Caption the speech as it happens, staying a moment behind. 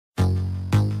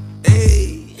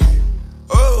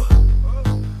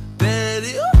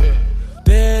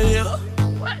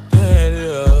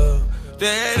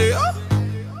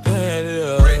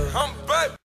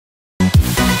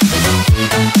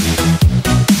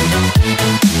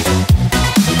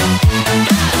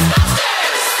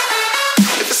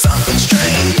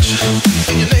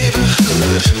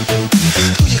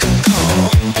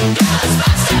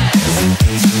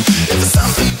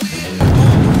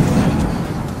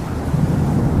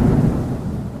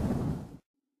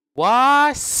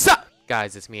What's up,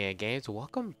 guys? It's me, Games.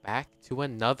 Welcome back to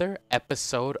another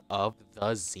episode of the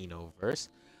Xenoverse.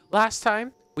 Last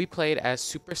time, we played as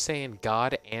Super Saiyan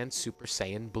God and Super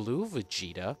Saiyan Blue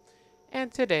Vegeta.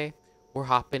 And today, we're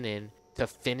hopping in to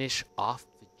finish off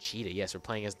Vegeta. Yes, we're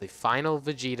playing as the final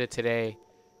Vegeta today.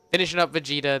 Finishing up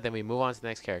Vegeta, then we move on to the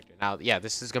next character. Now, yeah,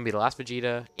 this is going to be the last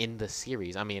Vegeta in the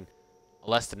series. I mean,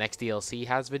 unless the next DLC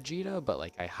has Vegeta, but,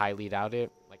 like, I highly doubt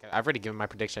it. Like, I've already given my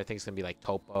prediction. I think it's going to be, like,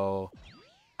 Topo.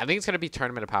 I think it's going to be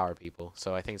Tournament of Power people.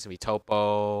 So I think it's going to be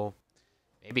Topo,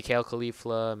 maybe Kale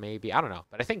Caulifla, maybe. I don't know.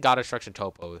 But I think God Destruction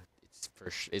Topo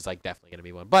is like, definitely going to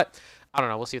be one. But, I don't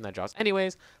know. We'll see when that drops.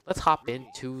 Anyways, let's hop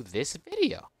into this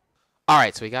video.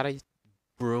 Alright, so we got a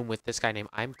room with this guy named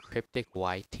I'm Cryptic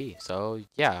YT. So,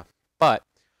 yeah. But,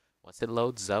 once it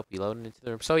loads up, we load it into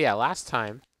the room. So, yeah, last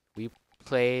time, we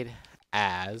played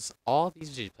as all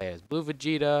these Vegeta. Played as Blue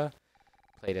Vegeta,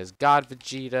 played as God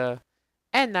Vegeta,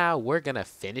 and now we're gonna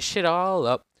finish it all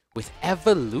up with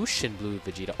Evolution Blue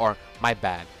Vegeta, or my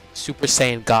bad, Super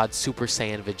Saiyan God, Super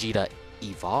Saiyan Vegeta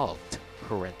Evolved,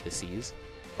 parentheses.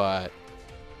 But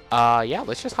yeah,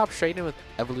 let's just hop straight in with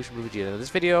Evolution Blue Vegeta. This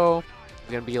video is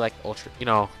gonna be like ultra, you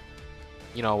know,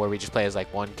 where we just play as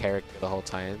like one character the whole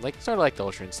time, like sort of like the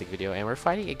Ultra Instinct video, and we're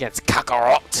fighting against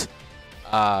Kakarot.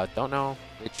 Don't know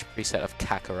which preset of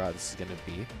Kakarot this is gonna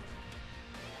be,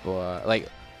 but like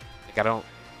I don't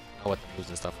know what the moves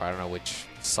and stuff are. I don't know which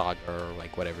saga or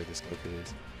like whatever this Goku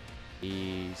is.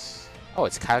 He's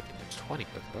it's Kakarot 20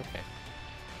 Goku. Okay.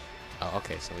 Oh,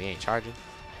 okay. So we ain't charging.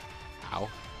 Ow.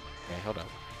 Okay, hold on.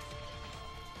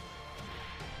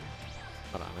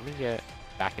 Hold on. Let me get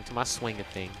back into my swing of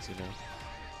things. You know.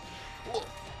 Whoa.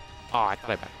 Oh, I thought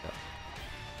I backed up.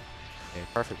 Okay,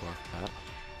 perfect block for that.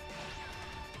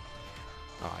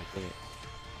 Oh, I didn't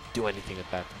do anything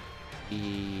with that. Let's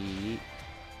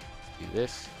do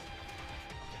this.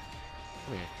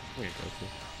 Come here, Goku.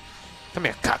 Come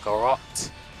here,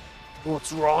 Kakarot.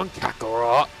 What's wrong,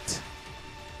 Kakarot?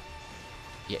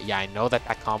 Yeah, I know that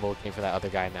combo came from that other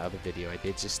guy in that other video. I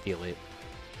did just steal it.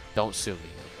 Don't sue me,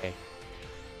 okay?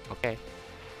 Okay.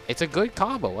 It's a good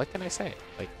combo. What can I say?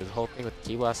 Like, the whole thing with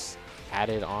Ki Blast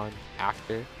added on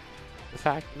after the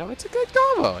fact. No, it's a good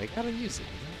combo. I gotta use it,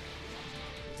 you know?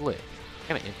 It's lit.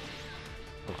 Kind of interesting.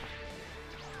 Come on.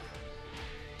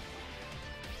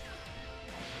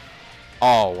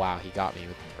 Oh, wow. He got me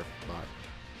with the perfect block.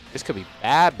 This could be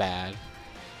bad.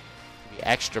 Could be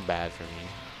extra bad for me.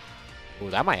 Ooh,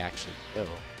 that might actually kill.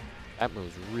 That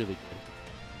move's really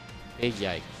good. Big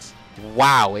yikes.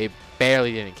 Wow, it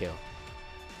barely didn't kill.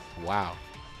 Wow.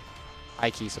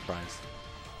 High-key surprise.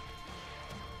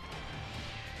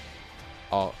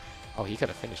 Oh, he could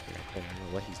have finished me right there. I don't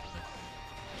know what he's doing.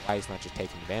 Why he's not just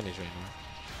taking advantage right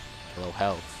now. Low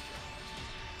health.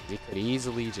 He could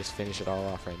easily just finish it all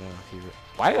off right now.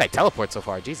 Why did I teleport so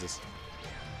far? Jesus.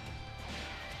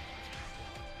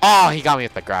 Oh, he got me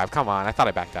with the grab. Come on. I thought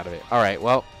I backed out of it. All right.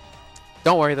 Well,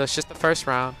 don't worry, though. It's just the first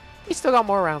round. We still got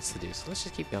more rounds to do, so let's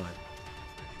just keep going.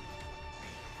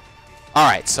 All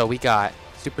right. So we got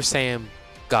Super Saiyan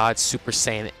God, Super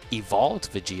Saiyan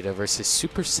Evolved Vegeta versus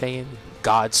Super Saiyan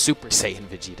God, Super Saiyan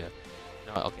Vegeta.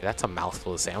 No, okay, that's a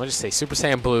mouthful to say. I'm going to just say Super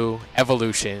Saiyan Blue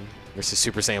Evolution versus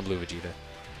Super Saiyan Blue Vegeta.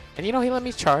 And you know, he let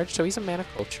me charge, so he's a man of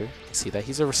culture. See that?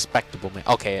 He's a respectable man.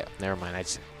 Okay, never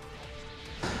mind.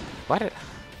 I'm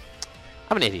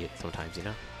an idiot sometimes, you know?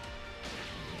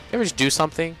 You ever just do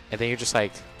something, and then you're just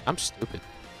like, I'm stupid.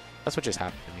 That's what just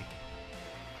happened to me.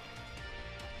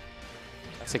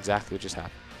 That's exactly what just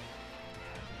happened.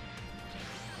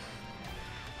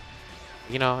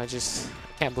 You know, I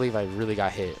can't believe I really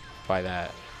got hit by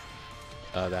that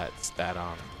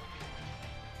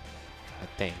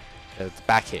thing. The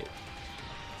back hit.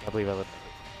 I can't believe I let that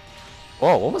hit.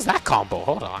 Whoa, what was that combo?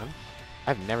 Hold on.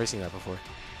 I've never seen that before.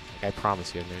 Like, I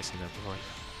promise you I've never seen that before.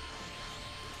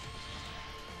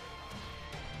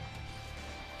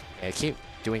 Okay, I keep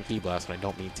doing Ki Blast when I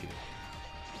don't mean to.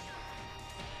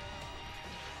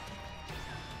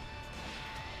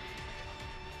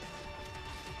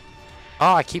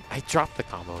 Oh, I dropped the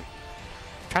combo. I'm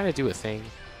trying to do a thing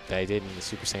that I did in the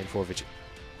Super Saiyan 4 Vegeta.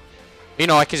 You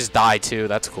know, I could just die too.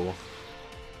 That's cool.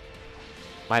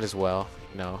 Might as well,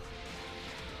 you know.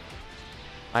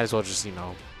 Might as well just, you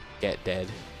know, get dead.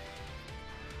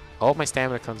 I hope my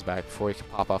stamina comes back before he can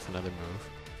pop off another move.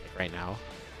 Like right now.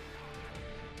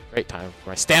 Great time for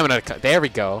my stamina to come. There we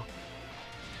go.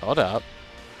 Hold up.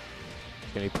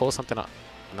 Can he pull something up?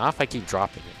 Not if I keep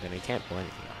dropping it. Then he can't pull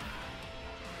anything up.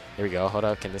 Here we go. Hold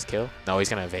up. Can this kill? No, he's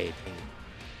going to evade.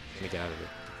 Let me get out of it.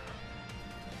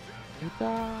 You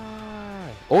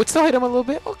die. Oh, it still hit him a little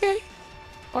bit. Okay.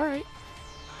 All right.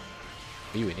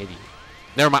 You an idiot.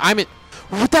 Never mind. I'm in.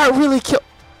 That really killed.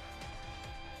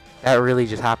 That really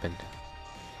just happened.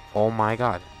 Oh my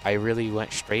god. I really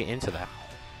went straight into that.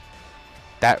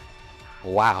 That.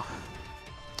 Wow.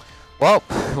 Well,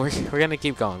 we're gonna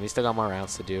keep going. We still got more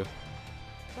rounds to do.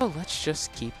 So let's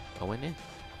just keep going in.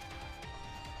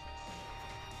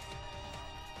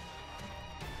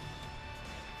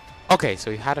 Okay,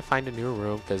 so we had to find a new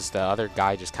room because the other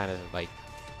guy just kind of like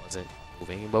wasn't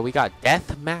moving. But we got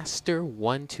Deathmaster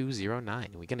 1209.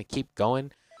 We're gonna keep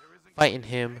going, fighting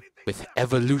him with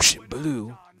Evolution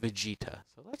Blue Vegeta.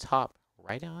 So let's hop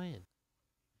right on in.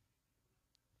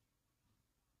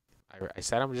 I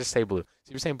said I'm gonna just say blue.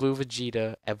 So you're saying Blue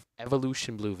Vegeta,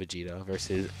 Evolution Blue Vegeta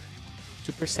versus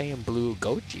Super Saiyan Blue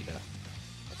Gogeta.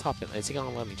 Let's hop in. Is he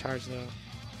gonna let me charge though?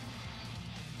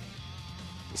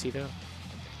 Is he though?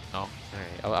 No.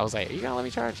 Alright. I was like, are you gonna let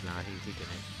me charge? Nah, he didn't.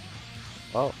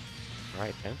 Oh.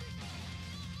 Alright then.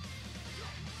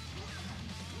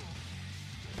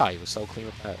 Thought he was so clean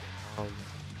with that.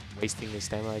 Wasting his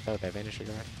stamina like that with that vanisher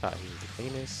guard. Thought he was the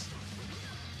cleanest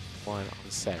one on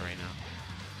the set right now.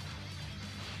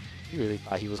 You really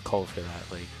thought he was cold for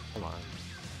that. Like, come on.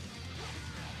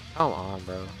 Come on,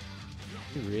 bro.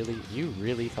 You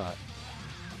really thought.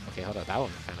 Okay, hold up. That one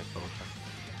was kind of cold.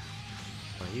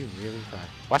 Oh, you really thought.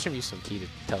 Watch him use some key to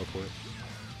teleport.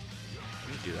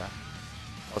 You do that.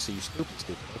 Oh, so you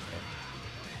stupid. Okay.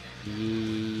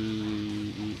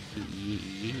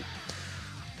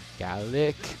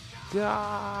 Gallic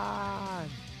God.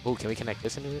 Oh, can we connect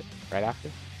this into it right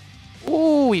after?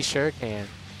 Oh, we sure can.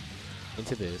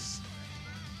 Into this.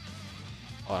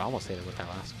 Oh, I almost hit him with that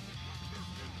last one.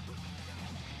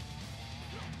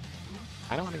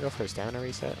 I don't want to go for a stamina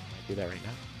reset. I'll do that right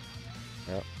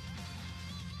now. Yep.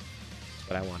 That's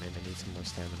what I wanted. I need some more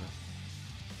stamina.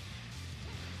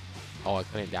 Oh, I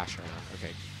couldn't dash around.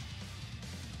 Okay.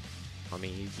 I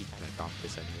mean, he kind of dropped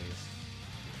this anyways.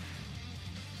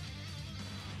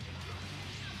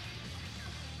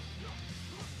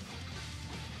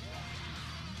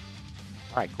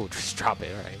 Alright, cool. Just drop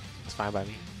it. Alright. It's fine by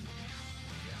me.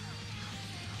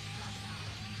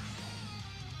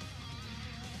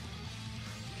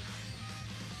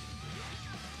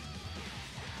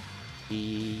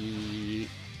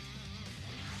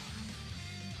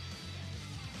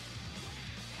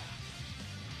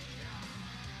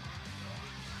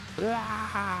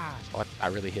 Oh, I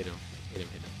really hit him. Hit him.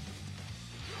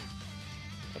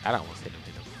 I almost hit him.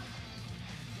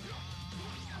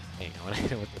 Dang, I want to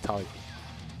hit him with the tally.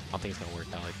 I don't think it's gonna work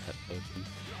out like that though.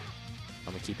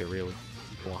 I'm gonna keep it real with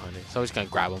 100. So I'm just gonna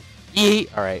grab him.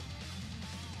 Yeet! Alright.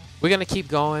 We're gonna keep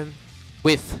going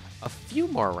with a few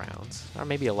more rounds. Or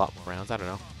maybe a lot more rounds. I don't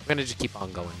know. We're gonna just keep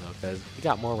on going though, because we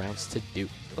got more rounds to do.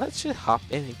 Let's just hop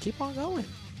in and keep on going.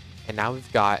 And now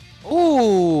we've got,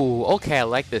 ooh, okay, I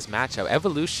like this matchup.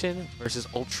 Evolution versus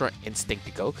Ultra Instinct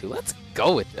Goku. Let's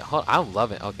go with it. I'm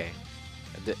loving it. Okay.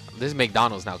 This is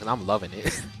McDonald's now because I'm loving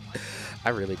it. I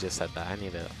really just said that. I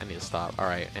need to stop. All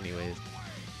right. Anyways,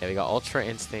 yeah, we got Ultra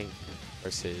Instinct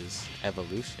versus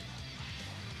Evolution.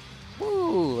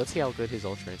 Woo! Let's see how good his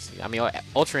Ultra Instinct. I mean,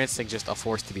 Ultra Instinct just a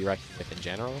force to be reckoned with in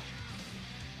general.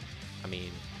 I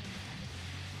mean,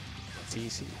 see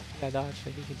that dodge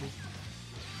that he can do.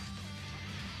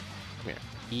 Come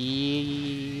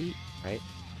here. Right.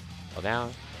 Go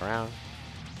down, around,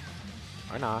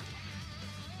 or not.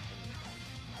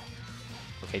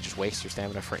 Okay, just waste your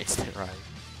stamina for instant rise.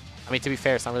 I mean, to be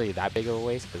fair, it's not really that big of a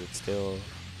waste because it still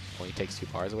only takes 2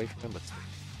 bars away from him. But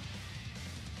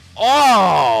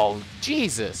oh,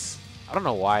 Jesus! I don't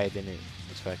know why I didn't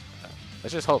expect that.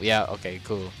 Let's just hope. Yeah. Okay.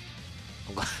 Cool.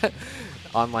 I'm glad.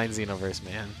 Online Xenoverse,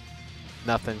 man.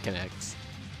 Nothing connects.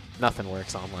 Nothing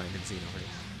works online in Xenoverse.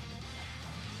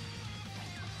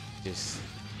 Just,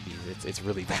 it's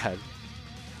really bad.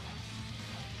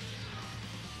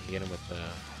 Get him with the.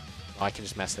 Oh, I can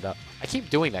just mess it up. I keep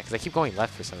doing that because I keep going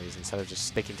left for some reason instead of just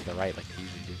sticking to the right like I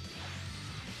usually do.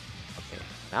 Okay,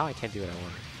 now I can't do what I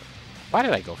want. Why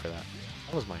did I go for that?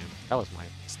 That was my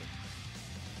mistake.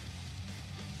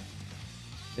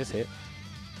 This hit.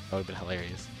 That would have been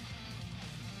hilarious.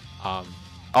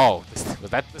 Oh, was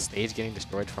that the stage getting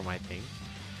destroyed for my thing?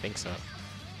 I think so.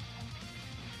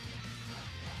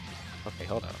 Okay,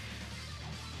 hold up.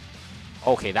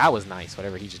 Okay, that was nice.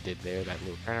 Whatever he just did there, that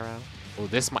little turnaround. Oh,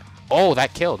 this might. Oh,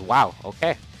 that killed. Wow.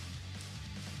 Okay.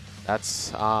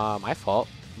 That's my fault.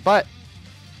 But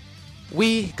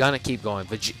we gonna keep going.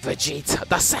 Vegeta,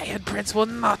 the Saiyan Prince will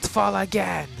not fall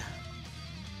again.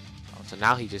 Oh, so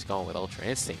now he's just going with Ultra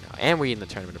Instinct now, and we're in the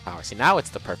Tournament of Power. See, now it's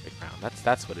the perfect round.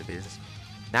 That's what it is.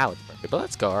 Now it's perfect. But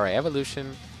let's go. All right,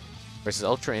 Evolution versus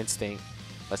Ultra Instinct.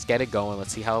 Let's get it going.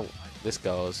 Let's see how this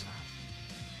goes.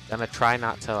 Gonna try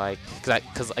not to like,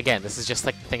 cause again, this is just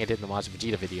like the thing I did in the Majin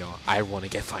Vegeta video. I want to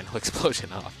get Final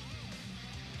Explosion off,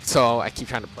 so I keep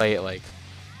trying to play it like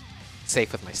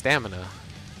safe with my stamina,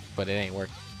 but it ain't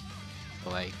working.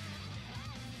 So, like,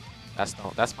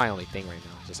 that's my only thing right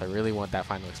now. Just I really want that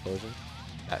Final Explosion.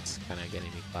 That's kind of getting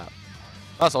me clapped.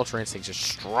 Plus, Ultra Instinct's just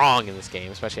strong in this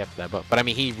game, especially after that buff. But I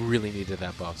mean, he really needed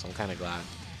that buff, so I'm kind of glad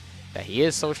that he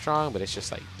is so strong. But it's just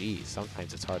like, geez,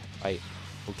 sometimes it's hard to fight.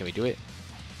 Ooh, can we do it?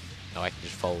 No, I can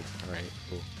just fold. All right,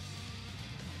 cool.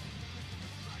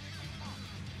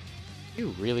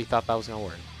 You really thought that was gonna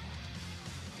work?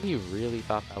 You really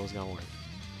thought that was gonna work?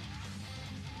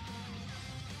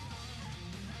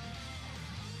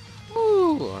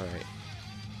 Woo! All right.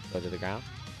 Go to the ground.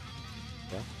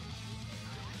 Yeah.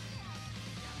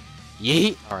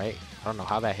 Yeet! All right. I don't know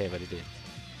how that hit, but it did.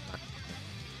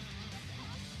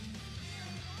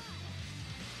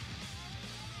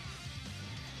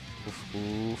 Oof!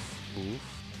 Oof!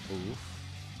 Oof! Oof!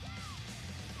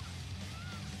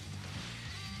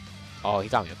 Oh, he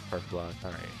got me a perfect block.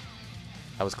 All right.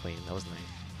 That was clean. That was nice.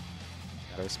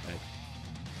 Gotta respect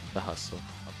the hustle.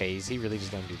 Okay, is he really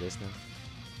just gonna do this now?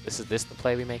 This the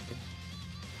play we making?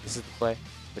 This is the play.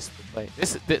 This is the play.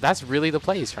 That's really the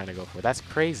play he's trying to go for. That's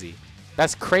crazy.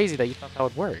 That's crazy that you thought that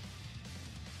would work.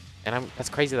 And that's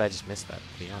crazy that I just missed that,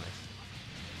 to be honest.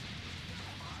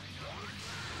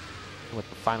 With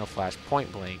the final flash,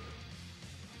 point blank.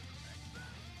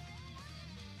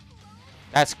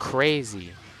 That's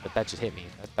crazy. But that just hit me.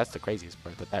 That's the craziest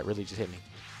part. That really just hit me.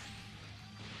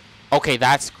 Okay,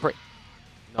 that's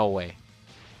no way.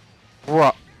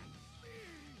 Bro,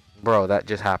 that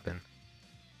just happened.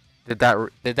 Did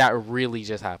that really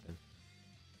just happen?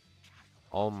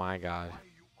 Oh my god.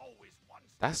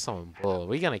 That's some bull.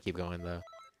 We're gonna keep going though.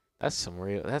 That's some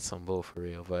bull for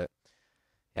real. But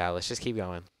yeah, let's just keep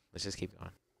going. Let's just keep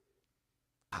going.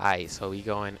 Alright, so we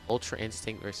going Ultra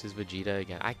Instinct versus Vegeta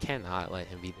again. I cannot let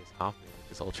him be this confident with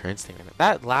this Ultra Instinct.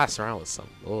 That last round was some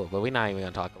bull, but we're not even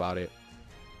gonna talk about it.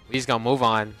 We just gonna move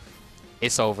on.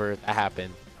 It's over. That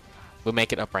happened. We'll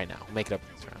make it up right now. We'll make it up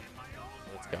next round.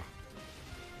 Let's go.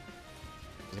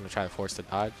 He's gonna try to force the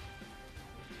dodge.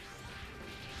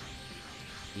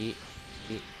 Yeet.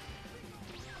 Yeet.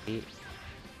 Yeet.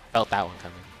 Felt that one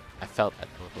coming. I felt that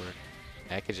before.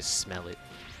 I could just smell it.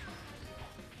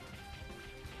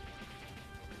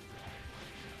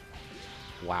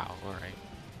 Wow, alright.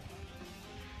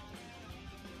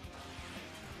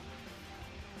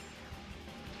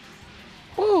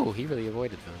 Woo! He really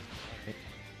avoided them. Okay.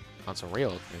 On some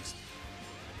real things.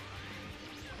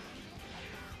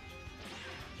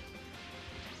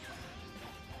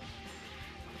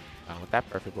 With that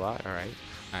perfect block. Alright.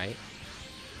 Alright.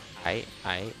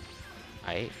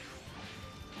 Can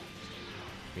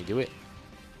we do it?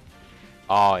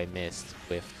 Oh, I missed.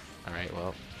 Whiffed. Alright,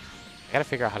 well. I gotta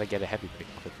figure out how to get a heavy break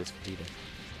off with this Vegeta.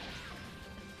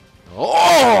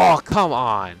 Oh, come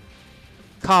on.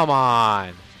 Come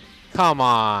on. Come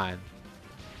on.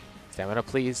 Stamina,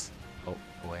 please. Oh,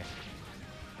 away.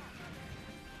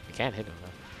 We can't hit him,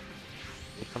 though.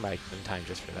 We come back in time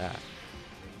just for that.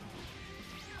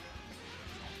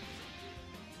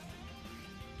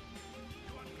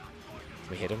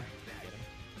 Can we hit him?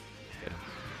 Get him.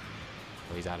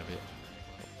 Oh, he's out of it.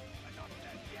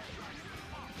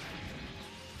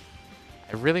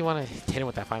 I really want to hit him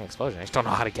with that final explosion. I just don't know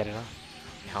how to get it off.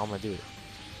 How I'm going to do it.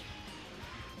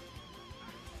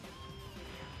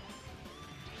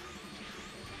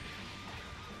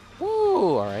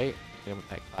 Woo! Alright. Hit him with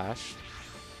that clash.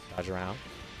 Dodge around.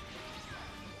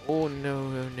 Oh, no,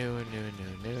 no, no, no,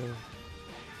 no, no.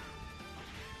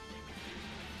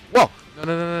 Whoa! No,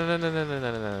 no, no, no, no, no,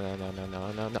 no, no, no, no, no,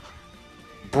 no, no, no.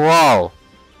 Bro!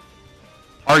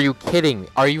 Are you kidding me?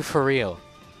 Are you for real?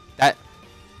 That...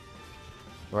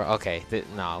 Okay,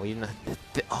 no,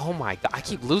 oh my god, I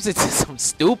keep losing to some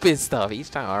stupid stuff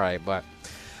each time. Alright, but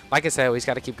like I said, we just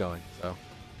gotta keep going. So,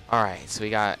 alright, so we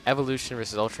got Evolution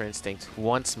versus Ultra Instinct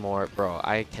once more. Bro,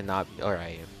 I cannot,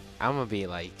 alright, I'm gonna be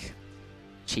like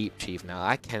chief now.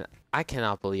 I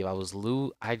cannot believe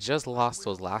I just lost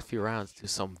those last few rounds to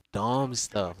some dumb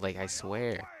stuff. Like, I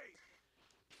swear.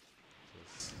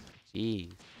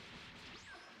 Jeez.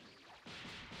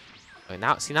 But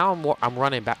now, see, now I'm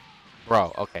running back.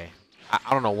 Bro, okay. I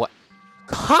don't know what.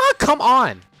 Huh? Come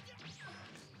on.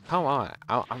 Come on.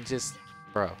 I'm just.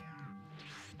 Bro.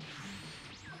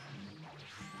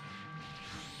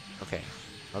 Okay.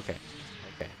 Okay.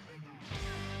 Okay.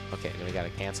 Okay, then we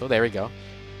gotta cancel. There we go.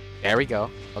 There we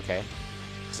go. Okay.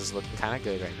 This is looking kind of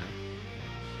good right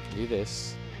now. Do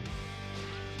this.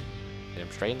 Hit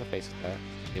him straight in the face with that.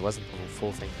 It wasn't the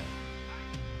full thing though.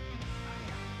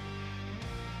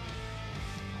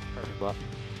 Perfect block.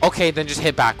 Okay, then just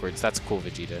hit backwards. That's cool,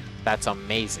 Vegeta. That's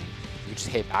amazing. You just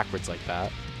hit backwards like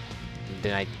that. And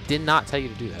then I did not tell you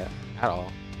to do that at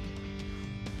all.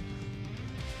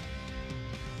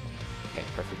 Okay,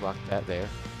 perfect block that there.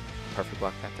 Perfect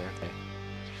block that there. Okay.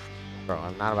 Bro,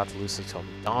 I'm not about to lose to some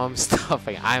dumb stuff.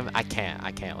 Like, I can't.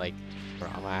 Like, bro,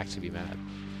 I'm gonna actually be mad.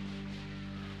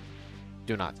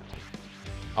 Do not tell me.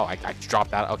 Oh, I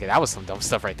dropped that. Okay, that was some dumb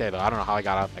stuff right there, though. I don't know how I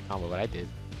got out of that combo, but I did.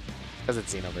 Because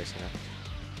it's Xenoverse, you know.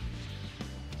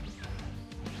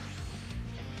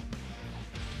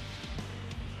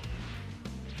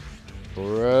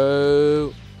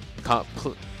 Bro, come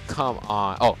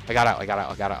on. Oh, I got out. I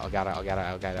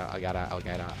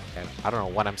don't know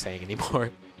what I'm saying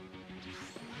anymore.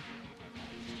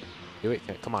 Do it.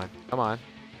 Come on.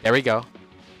 There we go.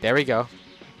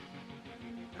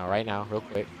 All right, now, real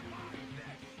quick.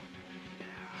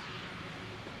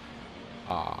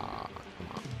 Aw, come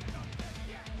on.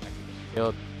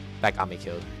 Killed. That got me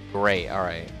killed. Great. All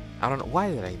right. I don't know.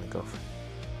 Why did I even go for it?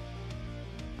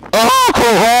 Oh,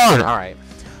 come on! All right.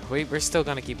 We're still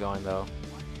going to keep going, though.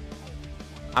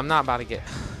 I'm not about to get...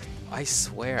 I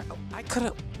swear. I could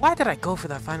have... Why did I go for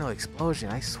that final explosion?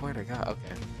 I swear to God.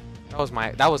 Okay.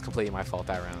 That was completely my fault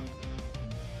that round.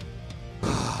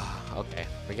 Okay.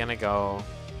 We're going to go...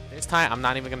 This time, I'm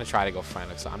not even going to try to go for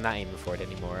final, so I'm not aiming for it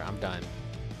anymore. I'm done.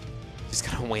 Just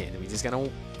gonna win. We're just gonna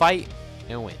fight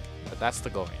and win. But that's the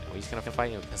goal right now. We're just gonna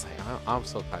fight because I'm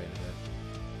so tired of it.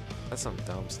 That's some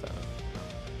dumb stuff.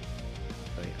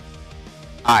 But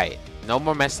yeah. Alright, no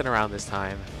more messing around this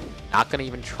time. Not gonna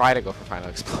even try to go for final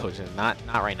explosion. Not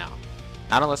right now.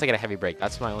 Not unless I get a heavy break.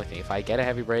 That's my only thing. If I get a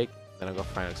heavy break, then I'll go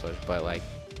for final explosion. But like,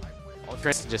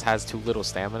 Ultra just has too little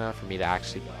stamina for me to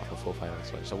actually go off a full final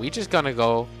explosion. So we just gonna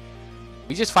go.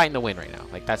 We just fighting to win right now.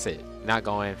 Like, that's it. Not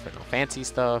going for no fancy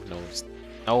stuff,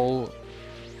 no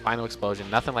final explosion,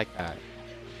 nothing like that.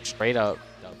 Straight up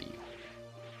W.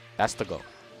 That's the goal.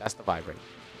 That's the vibe that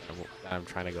I'm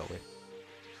trying to go with.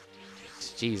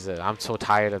 Jesus, I'm so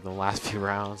tired of the last few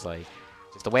rounds. Like,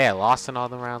 just the way I lost in all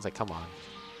the rounds. Like, come on.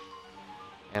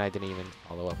 And I didn't even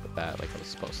follow up with that like I was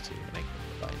supposed to. And I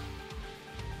couldn't fight.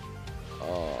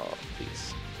 Oh,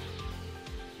 please.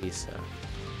 Please,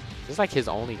 this is like his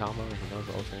only combo. He knows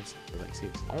the ultra instinct. Like, see,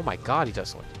 oh my God, he does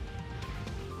so much.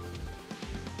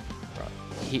 Bro,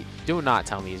 do not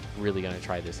tell me he's really gonna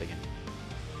try this again.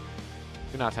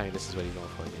 Do not tell me this is what he's going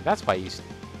for again. That's why you.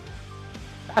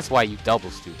 That's why you double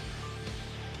stupid.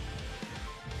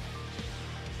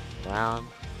 Round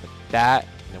with that,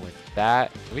 and then with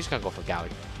that. We're just gonna go for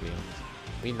Galaxy. To be honest,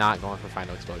 we're not going for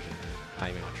final explosion. Not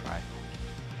even gonna try.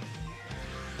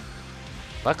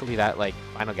 Luckily, that like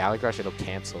final Galaxy Rush, it'll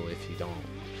cancel if you don't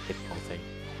hit the whole thing.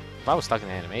 If I was stuck in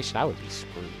the animation, I would be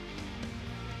screwed,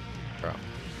 bro.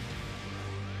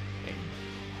 Okay.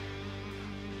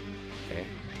 Okay.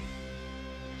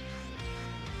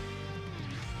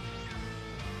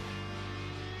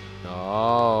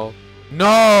 No.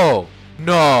 No.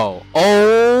 No.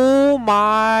 Oh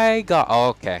my God.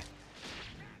 Okay.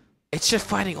 It's just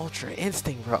fighting Ultra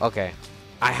Instinct, bro. Okay.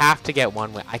 I have to get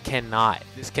one win. I cannot.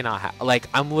 This cannot happen. Like,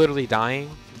 I'm literally dying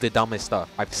the dumbest stuff.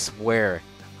 I swear.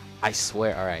 I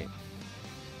swear. All right.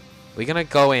 We're going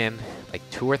to go in like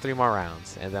 2 or 3 more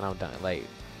rounds, and then I'm done. Like,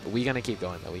 we're going to keep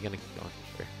going, though. We're going to keep going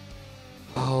for sure.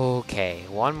 Okay.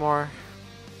 One more.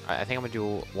 I think I'm going to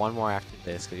do one more after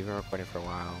this, because we've been recording for a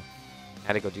while. I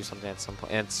had to go do something at some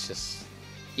point. And it's just...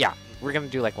 Yeah. We're going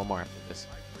to do, like, one more after this.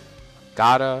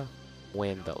 Gotta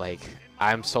win, though. Like,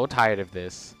 I'm so tired of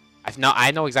this. I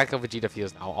know exactly how Vegeta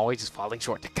feels now. Always just falling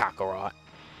short to Kakarot.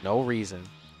 No reason.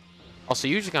 Also,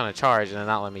 you're just gonna charge and then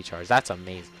not let me charge. That's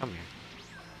amazing. Come here.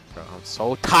 Bro, I'm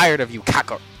so tired of you,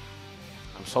 Kakarot.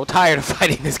 I'm so tired of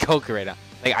fighting this Goku right now.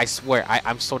 Like, I swear,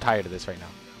 I'm so tired of this right now.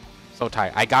 So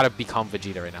tired. I gotta become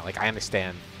Vegeta right now. Like, I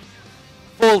understand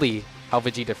fully how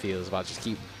Vegeta feels about just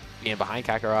keep being behind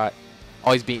Kakarot.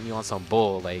 Always beating you on some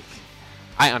bull. Like,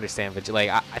 I understand Vegeta. Like,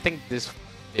 I think this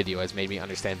video has made me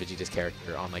understand Vegeta's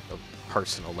character on like a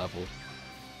personal level.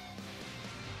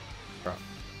 Bro.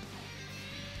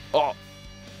 Oh.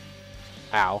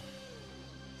 Ow.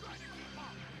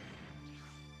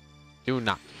 Do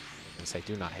not. I'm gonna say,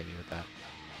 do not hit me with that.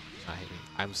 Do not hit me.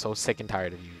 I'm so sick and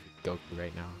tired of you, Goku,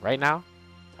 right now. Right now,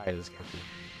 I'm tired of this Goku.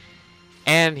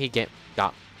 And he got.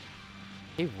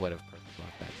 He would have perfect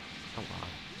blocked that. Come on.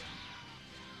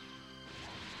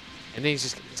 And then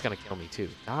he's gonna kill me too.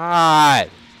 God.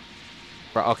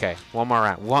 Bro, okay, one more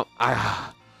round.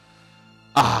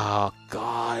 Oh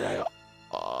God.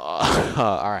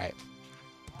 All right.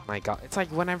 My God, it's like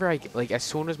whenever I like, as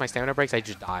soon as my stamina breaks, I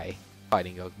just die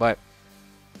fighting Goku. But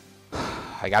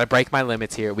I gotta break my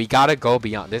limits here. We gotta go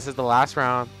beyond. This is the last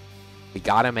round. We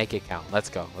gotta make it count. Let's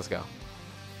go. Let's go.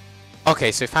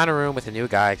 Okay, so we found a room with a new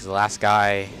guy because the last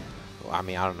guy, well, I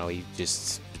mean, I don't know. He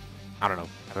just, I don't know,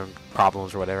 having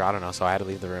problems or whatever. I don't know. So I had to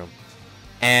leave the room.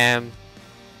 And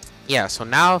yeah, so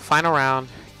now final round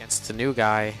against the new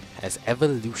guy as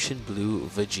Evolution Blue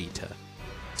Vegeta.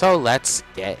 So let's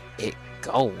get it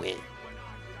going.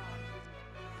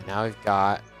 Now we've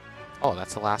got, oh,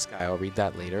 that's the last guy. I'll read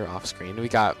that later off screen. We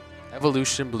got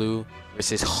Evolution Blue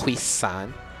versus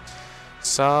Whis-san.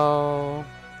 So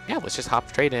yeah, let's just hop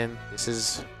straight in. This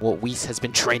is what Whis has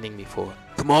been training me for.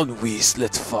 Come on, Whis,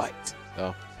 let's fight.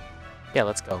 So yeah,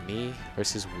 let's go. Me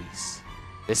versus Whis.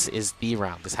 This is the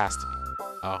round. This has to be.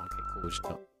 Oh, okay, cool. Just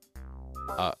don't.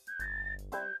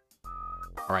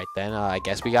 Alright then, I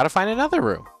guess we gotta find another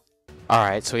room.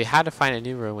 Alright, so we had to find a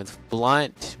new room with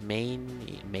Blunt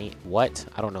what?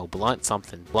 I don't know, Blunt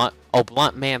something.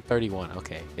 Blunt Man 31.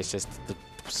 Okay, it's just the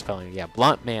spelling. Yeah,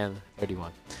 Blunt Man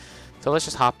 31. So let's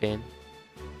just hop in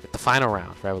with the final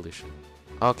round, Revolution.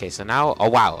 Okay, so now, oh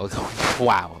wow,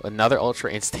 wow, another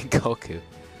Ultra Instinct Goku.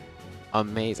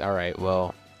 Amazing. Alright,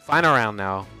 well, final round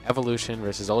now, Evolution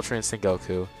versus Ultra Instinct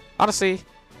Goku. Honestly,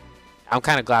 I'm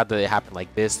kind of glad that it happened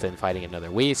like this than fighting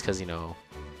another Whis, because, you know,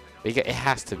 it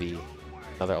has to be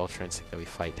another Ultra Instinct that we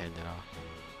fight to end it off.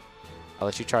 I'll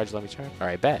let you charge, let me charge.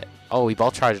 Alright, bet. Oh, we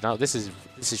both charged. No, this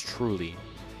is truly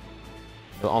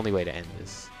the only way to end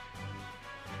this.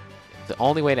 The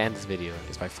only way to end this video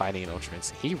is by fighting an Ultra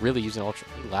Instinct. He really using Ultra.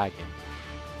 He lagging.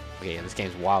 Okay, yeah, this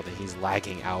game's wild and he's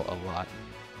lagging out a lot.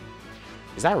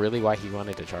 Is that really why he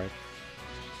wanted to charge?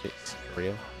 It's for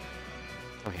real?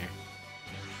 Come here.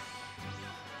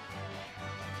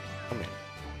 Come here.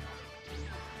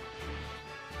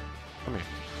 Come here.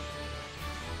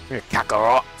 Come here,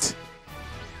 Kakarot!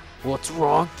 What's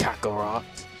wrong, Kakarot?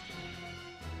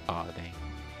 Aw, oh, dang.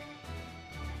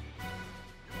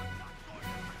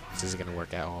 This isn't gonna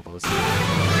work out almost.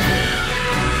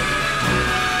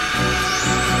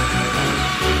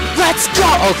 Let's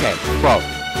go! Okay, bro.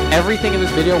 Everything in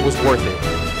this video was worth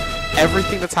it.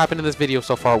 Everything that's happened in this video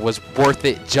so far was worth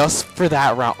it just for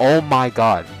that round. Oh my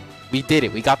god. We did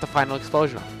it. We got the final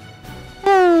explosion off.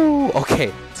 Woo!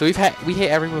 Okay, so we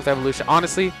hit every move with Evolution.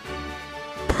 Honestly,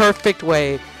 perfect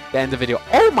way to end the video.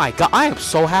 Oh my god, I am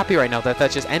so happy right now that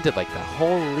that just ended like that.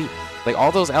 Holy, like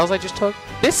all those L's I just took.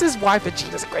 This is why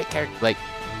Vegeta's a great character. Like,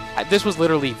 this was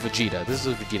literally Vegeta. This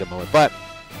is a Vegeta moment. But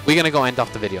we're gonna go end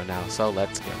off the video now. So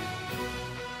let's go.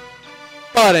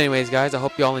 But anyways, guys, I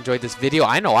hope you all enjoyed this video.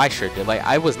 I know I sure did. Like,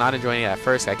 I was not enjoying it at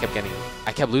first. I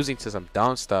kept losing to some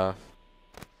dumb stuff.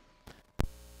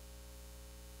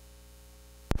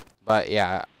 But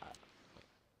yeah.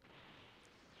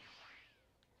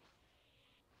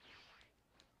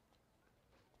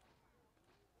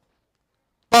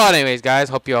 But anyways, guys,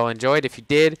 hope you all enjoyed. If you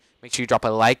did, make sure you drop a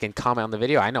like and comment on the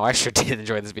video. I know I sure did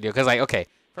enjoy this video because, like, okay,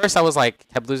 first I was like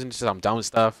kept losing to some dumb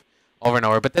stuff over and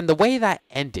over, but then the way that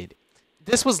ended,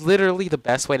 this was literally the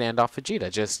best way to end off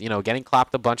Vegeta. Just, you know, getting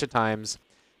clapped a bunch of times.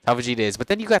 How Vegeta is, but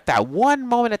then you got that one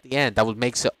moment at the end that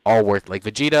makes it all worth. Like,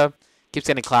 Vegeta keeps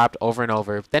getting clapped over and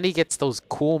over. Then he gets those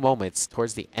cool moments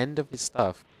towards the end of his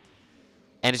stuff.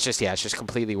 And it's just, yeah, it's just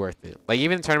completely worth it. Like,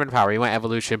 even in Tournament Power, he went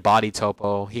Evolution, Body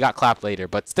Topo. He got clapped later,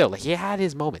 but still, like, he had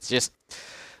his moments. Just,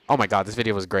 oh my god, this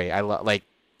video was great. I love, like,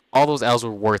 all those L's were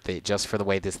worth it just for the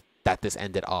way this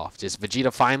ended off. Just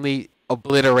Vegeta finally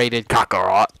obliterated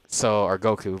Kakarot, or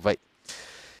Goku. But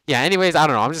yeah, anyways, I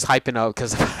don't know. I'm just hyping up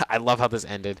because I love how this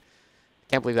ended.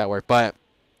 Can't believe that worked. But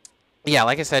yeah,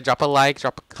 like I said, drop a like,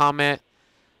 drop a comment.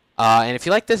 And if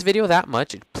you like this video that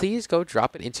much, please go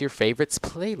drop it into your favorites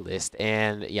playlist.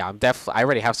 And yeah, I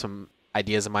already have some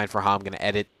ideas in mind for how I'm gonna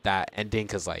edit that ending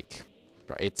because, like,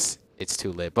 it's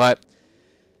too lit. But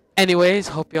anyways,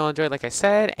 hope you all enjoyed, like I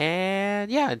said. And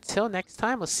yeah, until next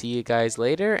time, I'll see you guys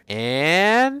later.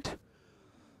 And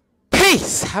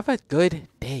peace. Have a good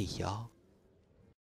day, y'all.